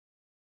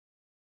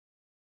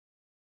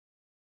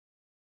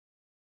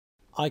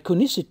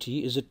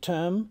Iconicity is a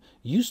term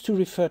used to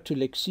refer to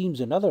lexemes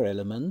and other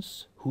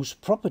elements whose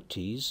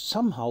properties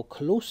somehow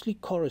closely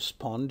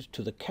correspond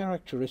to the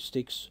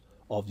characteristics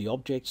of the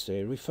objects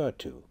they refer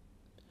to.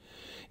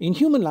 In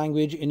human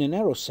language, in a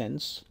narrow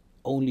sense,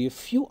 only a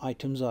few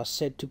items are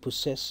said to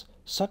possess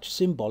such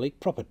symbolic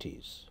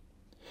properties.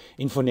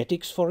 In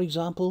phonetics, for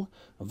example,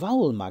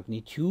 vowel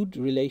magnitude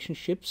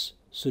relationships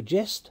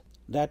suggest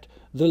that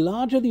the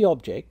larger the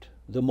object,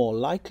 the more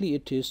likely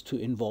it is to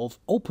involve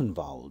open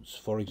vowels,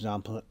 for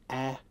example,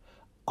 a,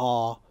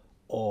 or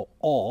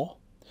o,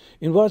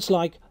 in words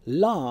like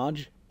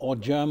large or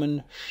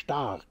German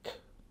stark,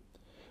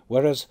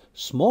 whereas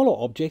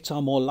smaller objects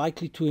are more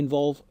likely to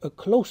involve a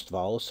closed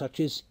vowel such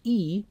as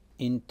e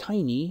in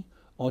tiny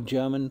or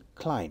German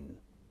klein.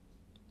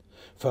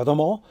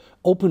 Furthermore,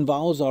 open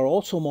vowels are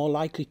also more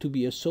likely to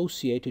be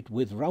associated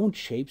with round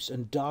shapes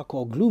and dark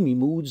or gloomy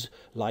moods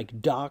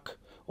like dark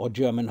or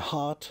German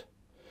hart,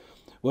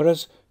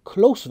 whereas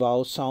closed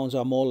vowel sounds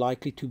are more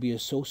likely to be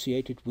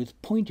associated with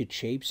pointed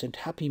shapes and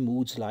happy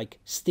moods like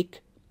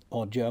stick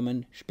or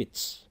German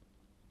spitz.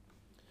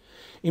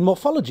 In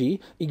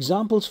morphology,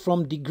 examples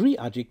from degree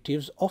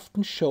adjectives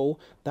often show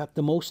that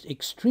the most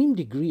extreme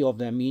degree of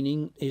their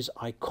meaning is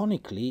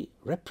iconically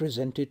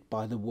represented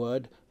by the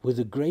word with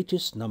the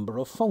greatest number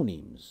of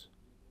phonemes.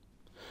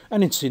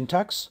 And in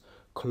syntax,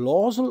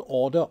 clausal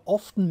order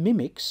often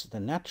mimics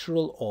the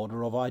natural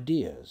order of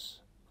ideas.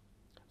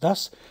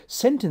 Thus,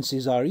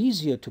 sentences are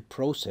easier to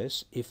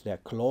process if their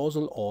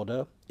clausal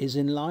order is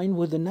in line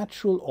with the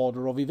natural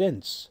order of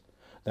events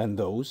than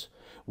those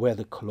where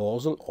the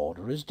clausal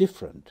order is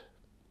different.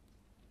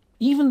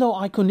 Even though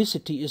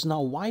iconicity is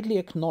now widely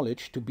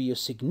acknowledged to be a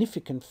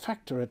significant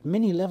factor at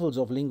many levels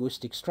of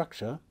linguistic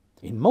structure,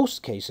 in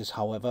most cases,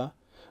 however,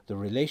 the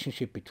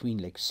relationship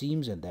between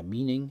lexemes and their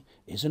meaning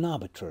is an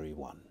arbitrary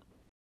one.